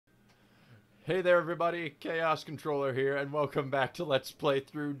Hey there everybody, Chaos Controller here, and welcome back to Let's Play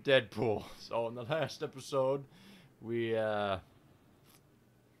Through Deadpool. So in the last episode, we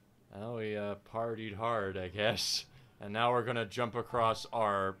partied hard, I guess. And now we're gonna jump across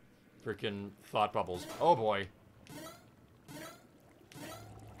our freaking thought bubbles. Oh boy.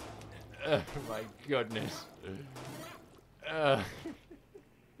 My goodness.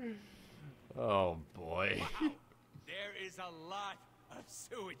 Oh boy. There is a lot of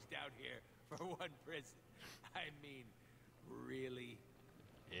sewage down here for one prison. I mean, really?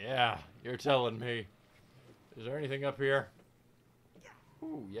 Yeah, you're telling me. Is there anything up here?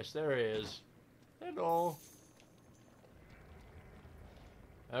 Ooh, yes there is. Hello.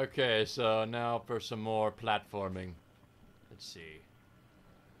 Okay, so now for some more platforming. Let's see.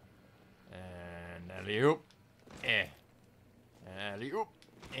 And alley-oop. Alley-oop.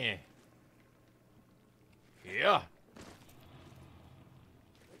 Yeah.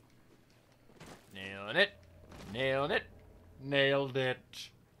 Nailing it. Nailing it. Nailed it.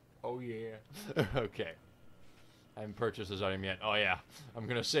 Oh yeah. Okay. I haven't purchased this item yet. Oh yeah. I'm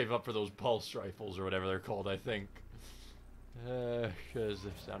gonna save up for those pulse rifles or whatever they're called, I think. Because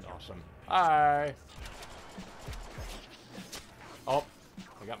they sound awesome. Hi. Oh.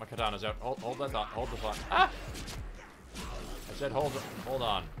 I got my katanas out. Hold that thought. Hold the thought. Ah! I said hold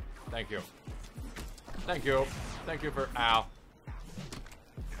on. Thank you. Thank you. Thank you for... Ow.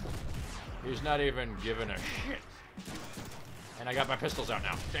 He's not even giving a shit. And I got my pistols out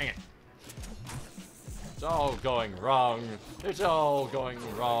now. Dang it. It's all going wrong. It's all going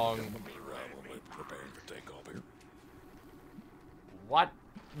wrong. What?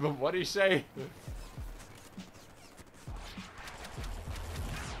 What'd he say?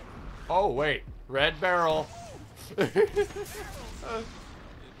 Oh, wait. Red barrel.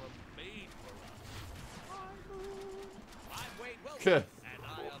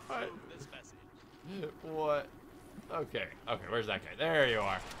 What? Okay. Okay, where's that guy? There you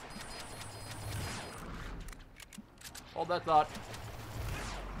are. Hold that thought.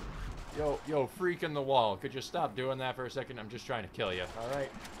 Yo, freak in the wall. Could you stop doing that for a second? I'm just trying to kill you,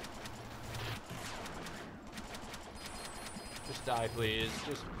 alright? Just die, please.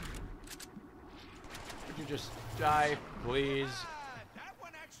 Just... Could you just die, please?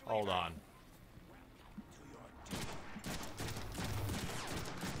 Hold on.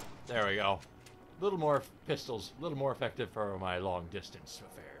 There we go. A little more pistols, a little more effective for my long distance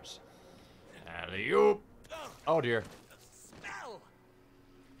affairs. Alley-oop! Oh dear.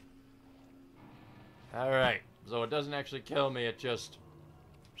 Alright, so it doesn't actually kill me, it just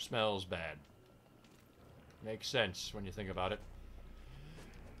smells bad. Makes sense when you think about it.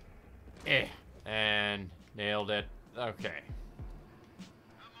 And nailed it. Okay.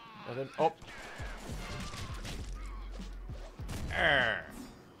 And then, oh.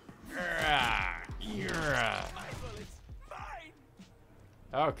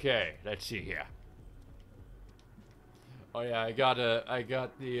 Okay, let's see here. Oh yeah, I got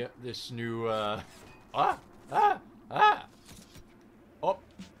this new Oh,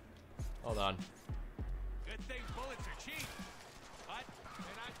 hold on. Good thing bullets are cheap. What?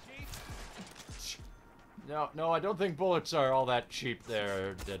 They're not cheap? No, I don't think bullets are all that cheap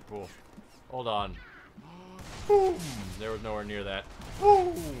there, Deadpool. Hold on. Boom! There was nowhere near that.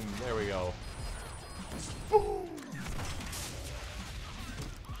 Boom! There we go. Boom!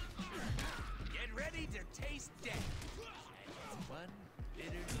 Get ready to taste death. One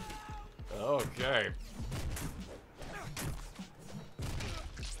bitter. Okay.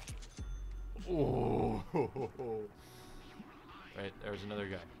 Ooh. Right, there's another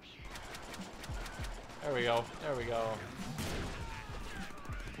guy. There we go. There we go.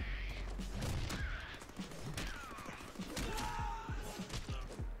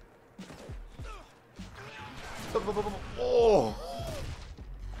 Oh!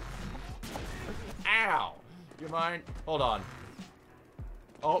 Ow! You mind? Hold on.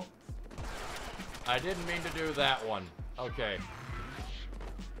 Oh. I didn't mean to do that one. Okay.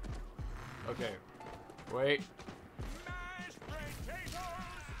 Okay. Wait.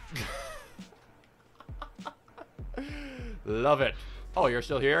 Love it. Oh, you're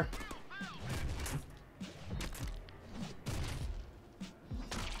still here?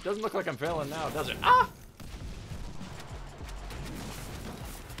 Doesn't look like I'm failing now, does it? Ah!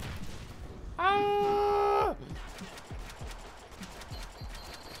 Ah!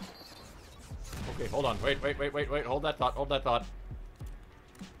 Okay, hold on. Wait. Hold that thought. Hold that thought.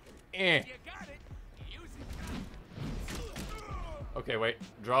 You got it. Use it. Okay, wait.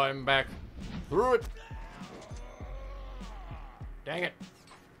 Draw him back. Through it. Dang it.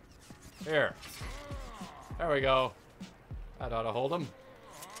 Here. There we go. That ought to hold him.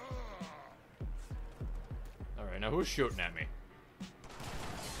 now who's shooting at me?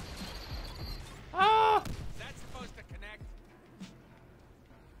 Ah! That's supposed to connect.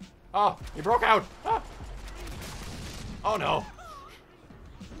 Oh, he broke out! Ah! Oh no!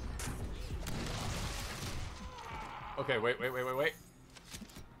 Okay, wait.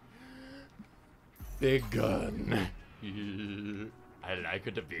 Big gun. I like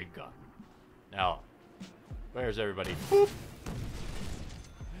it, a big gun. Now, where's everybody? Boop!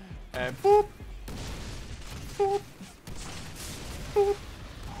 And boop! Boop! Boop!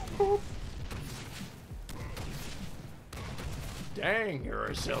 Boop! Dang, you're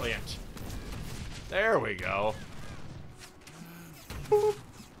resilient. There we go. Boop!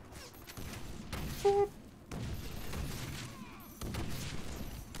 Boop!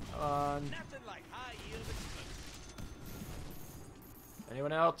 Nothing like high yield explosives.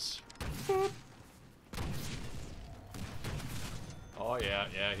 Anyone else? Boop. Oh yeah,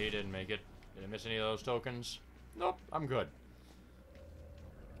 he didn't make it. Did I miss any of those tokens? Nope, I'm good.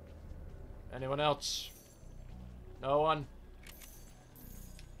 Anyone else? No one?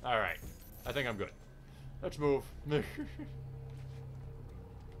 Alright, I think I'm good. Let's move. I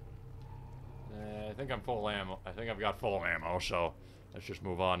think I'm full ammo. I think I've got full ammo, so let's just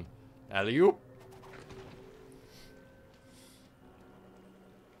move on. Alley-oop.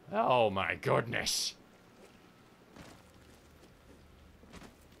 Oh my goodness.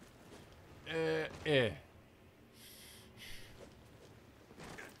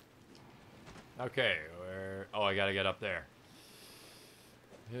 Okay, where... Oh, I gotta get up there.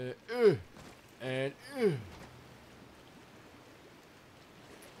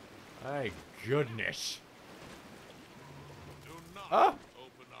 My goodness. Do not Huh?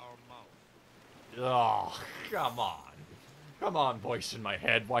 open our mouth. Oh, come on. Come on, voice in my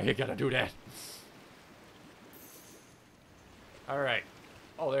head. Why you gotta do that? Alright.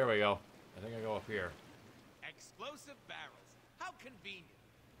 Oh, there we go. I think I go up here. Explosive barrels. How convenient.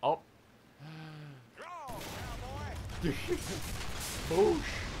 Oh. Draw, cowboy. Boosh.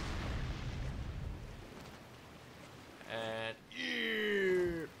 And...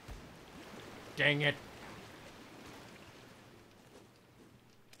 Ew. Dang it.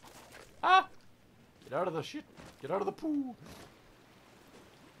 Ah! Get out of the shit. Get out of the poo.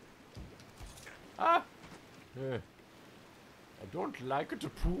 Ah! I don't like it, the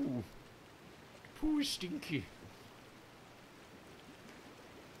poo. The poo is stinky.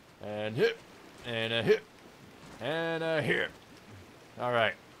 And hit. And a hit. And a hit.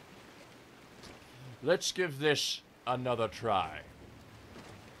 Alright. Let's give this another try.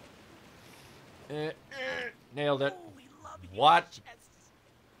 Nailed it. Oh, we love What? chests.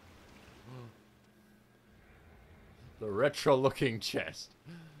 The retro-looking chest.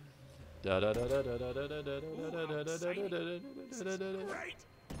 Great.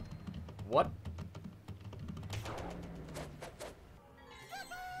 What?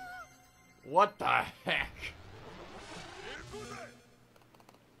 What the heck?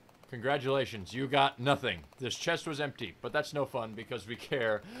 Congratulations, you got nothing. This chest was empty, but that's no fun because we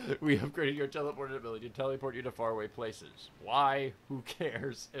care. We upgraded your teleported ability to teleport you to faraway places. Why? Who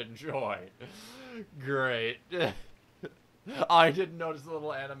cares? Enjoy. Great. I didn't notice the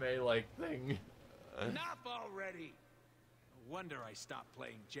little anime-like thing. Enough already. No wonder I stopped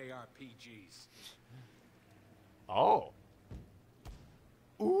playing JRPGs. Oh.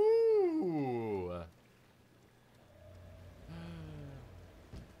 Ooh.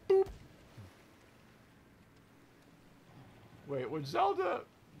 Boop. Wait, would Zelda...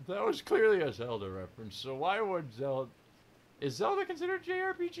 That was clearly a Zelda reference, so why would Zelda... Is Zelda considered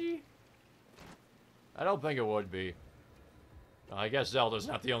JRPG? I don't think it would be. Well, I guess Zelda's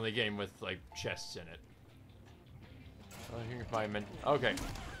not the only game with, like, chests in it. Oh, here's my men. Okay.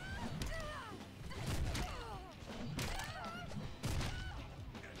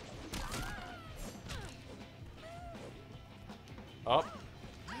 Up.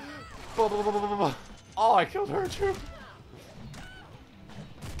 Oh, I killed her too.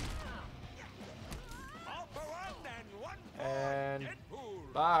 All for one and one for And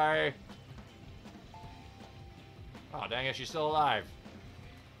Deadpool. bye. Oh, dang it, she's still alive.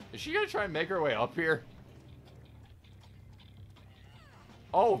 Is she gonna try and make her way up here?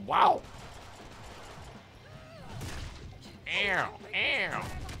 Oh, wow. Ow, ow.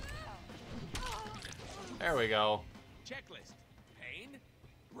 There we go. Checklist. Pain.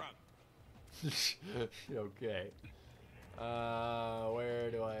 Rub. Okay. Where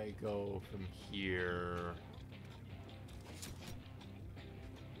do I go from here?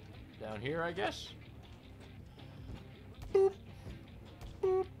 Down here, I guess? Boop.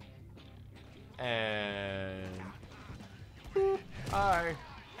 Boop. And... Boop. Hi.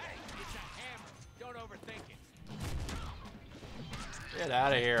 Hey, it's a hammer. Don't overthink it. Get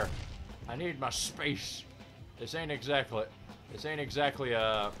out of here. I need my space. This ain't exactly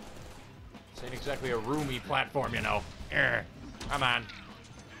a roomy platform, you know. Come on.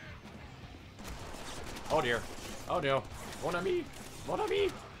 Oh dear. Oh no. Mon ami. Mon ami.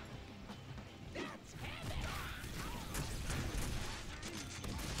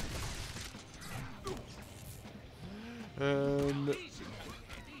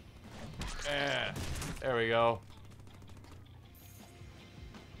 There we go.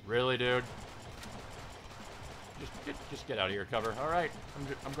 Really, dude? Just get out of your cover. All right,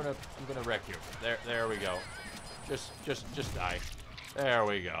 I'm gonna wreck you. There we go. Just die. There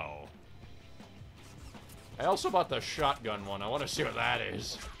we go. I also bought the shotgun one. I want to see what that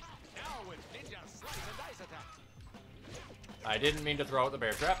is. I didn't mean to throw out the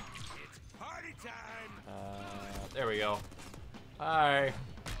bear trap. It's party time. There we go. Hi.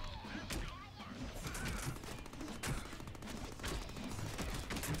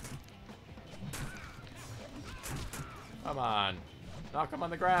 Come on. Knock him on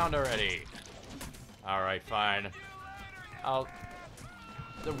the ground already. Alright, fine. The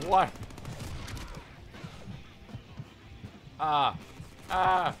what?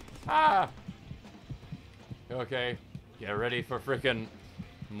 Okay. Get ready for frickin'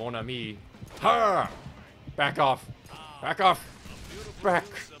 Mon Ami. Ha! Back off. Back off. Back.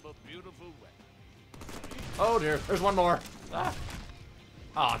 Oh dear, there's one more. Ah.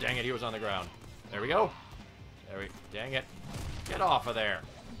 Oh, dang it, he was on the ground. There we go. Dang it. Get off of there.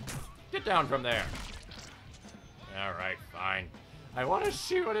 Get down from there. Alright, fine. I want to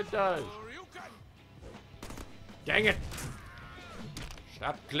see what it does. Dang it.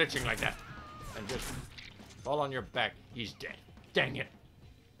 Stop glitching like that. And just fall on your back. He's dead. Dang it.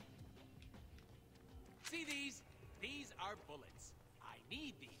 See these? These are bullets. I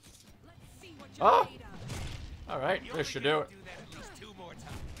need these. Let's see what you're made of. Alright, this should do it. Do that at least 2 more times.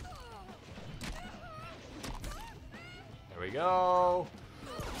 There we go.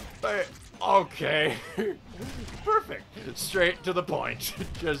 Okay. Perfect. Straight to the point.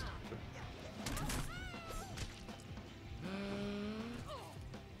 Just...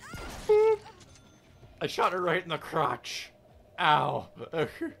 Boop. I shot her right in the crotch. Ow.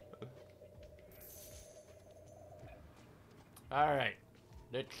 Alright.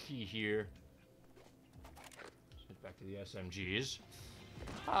 Let's see here. Let's head back to the SMGs.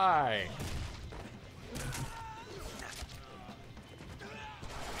 Hi.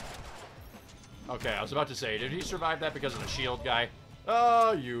 Okay, I was about to say, did he survive that because of the shield guy?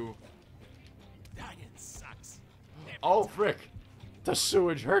 Oh, you. Dying sucks. Oh, frick. The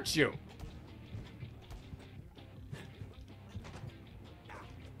sewage hurts you.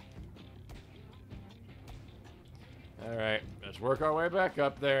 Alright, let's work our way back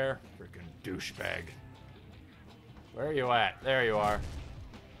up there. Frickin' douchebag. Where are you at? There you are.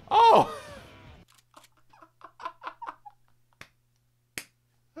 Oh!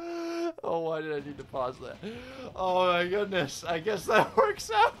 Oh, why did I need to pause that? Oh my goodness. I guess that works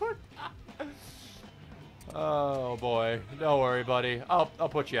out. Oh boy. Don't worry, buddy. I'll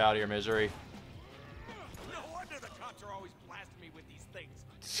put you out of your misery. No wonder the cops are always blasting me with these things.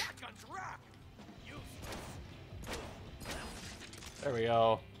 Shotguns rock. There we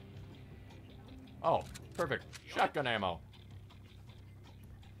go. Oh, perfect. Shotgun ammo.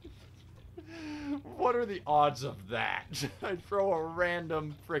 What are the odds of that? I throw a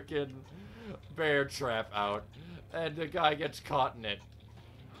random frickin' bear trap out, and the guy gets caught in it.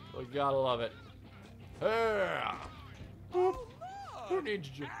 We gotta love it. Yeah. Boop. Who needs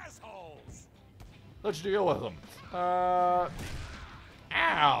you? Assholes. Let's deal with them. Ow.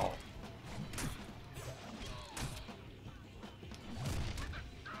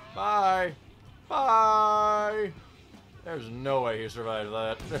 Bye. Bye. There's no way he survived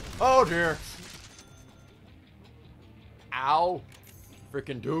that. Oh dear. Ow.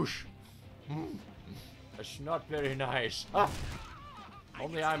 Frickin' douche. That's not very nice. Ah.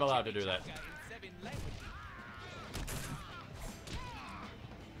 Only I'm allowed to do that.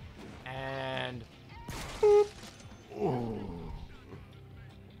 And boop. Ooh.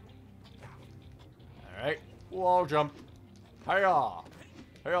 Alright. Wall jump. Hiya.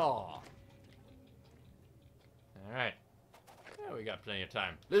 Hiya. Alright. Yeah, we got plenty of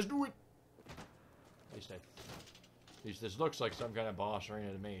time. Let's do it. At least this looks like some kind of boss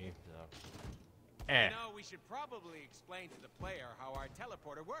arena to me. So. You know, we should probably explain to the player how our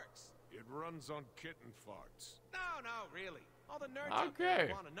teleporter works. It runs on kitten farts. No, really. All the nerds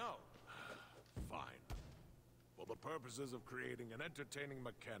Okay. want to know. Fine. For the purposes of creating an entertaining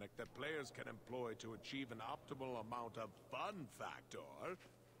mechanic that players can employ to achieve an optimal amount of fun factor,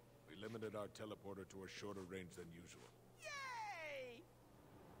 we limited our teleporter to a shorter range than usual. Yay!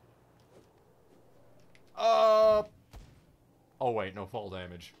 Oh, wait, no fall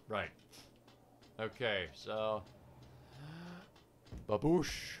damage. Right. Okay, so...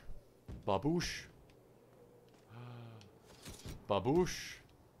 Baboosh. Baboosh. Baboosh.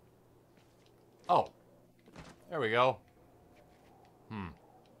 Oh. There we go.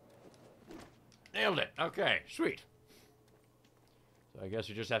 Nailed it. Okay, sweet. So I guess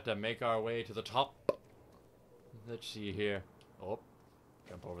we just have to make our way to the top. Let's see here. Oh.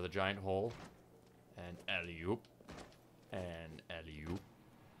 Jump over the giant hole. And alley-oop. And alley-oop.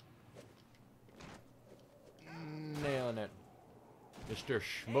 Nailing it. Mr.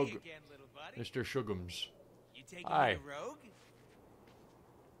 Schmug... Hey again, little buddy. Mr. Shugums. You taking Hi. me to Rogue?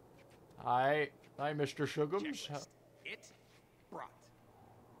 Hi, Mr. Shugums. Checklist. It brought.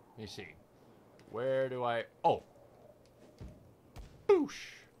 Let me see. Where do I... Oh.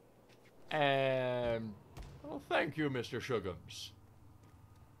 Boosh. And... Well, thank you, Mr. Shugums.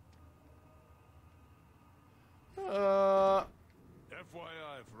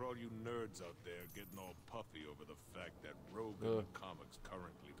 FYI for all you nerds out there getting all puffy over the fact that Rogue in the comics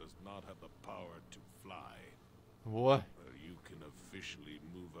currently does not have the power to fly. What? Well, you can officially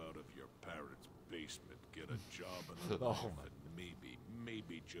move out of your parents' basement, get a job in a life, and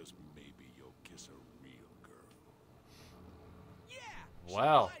maybe, just maybe, you'll kiss a real girl. Yeah.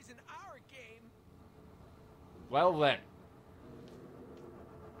 Wow. She flies in our game. Well then.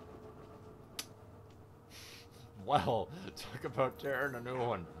 Well, talk about tearing a new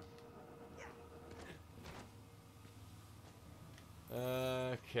one.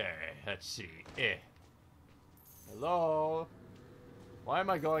 Okay, let's see. Hello? Why am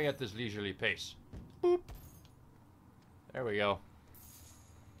I going at this leisurely pace? Boop. There we go.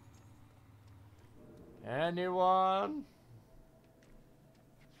 Anyone?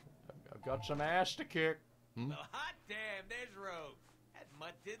 I've got some ass to kick. Well, hot damn, there's Rogue. That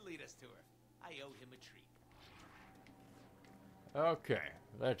mutt did lead us to her. I owe him a treat. Okay,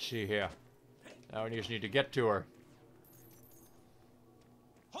 let's see here. Now we just need to get to her.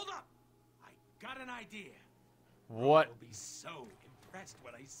 Hold up! I got an idea. What? I'll be so impressed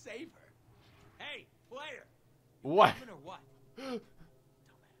when I save her. Hey, player! What? Coming or what? Dumbass.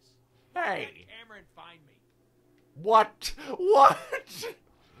 Hey! Get the camera and find me. What? What?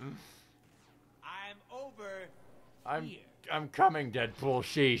 I'm over here. I'm coming, Deadpool.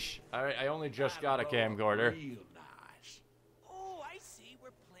 Sheesh. I only just got a camcorder. Real nice. Oh, I see.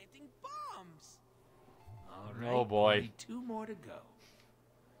 We're planting bombs. All right. Oh boy. Only 2 more to go.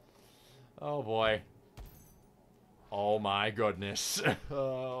 Oh boy. Oh my goodness.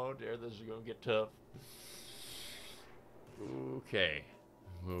 Oh dear, this is gonna get tough. Okay.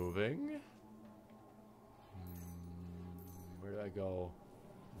 Moving. Where do I go?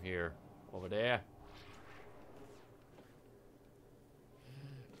 Here. Over there.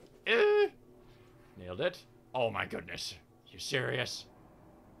 Nailed it. Oh my goodness. You serious?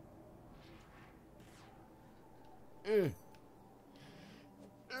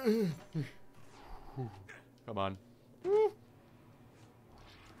 Come on.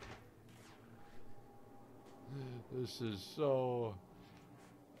 This is so...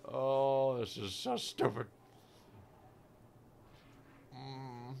 Oh, this is so stupid.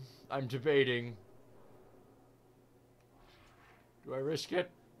 I'm debating. Do I risk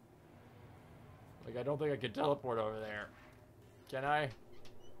it? Like, I don't think I can teleport over there. Can I?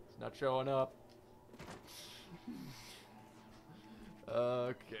 It's not showing up.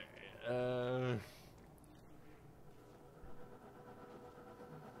 Okay.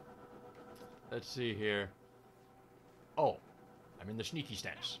 Let's see here. Oh, I'm in the sneaky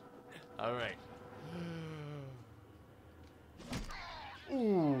stance. All right.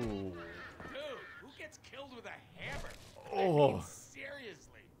 Ooh. Dude, who gets killed with a hammer? Oh. I mean,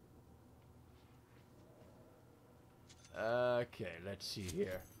 seriously. Okay, let's see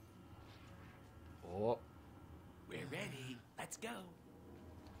here. Oh. We're ready. Let's go.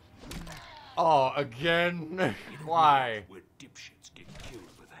 Oh, again? Why? Where dipshits get killed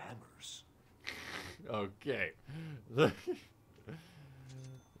with hammers. Okay. The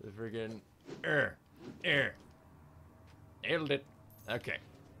friggin' nailed it. Okay.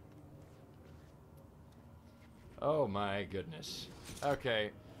 Oh my goodness.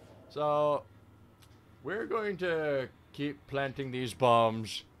 Okay. So we're going to keep planting these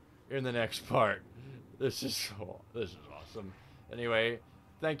bombs in the next part. This is awesome. Anyway,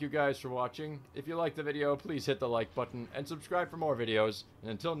 thank you guys for watching. If you liked the video, please hit the like button and subscribe for more videos.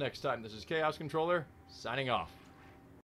 And until next time, this is Chaos Controller, signing off.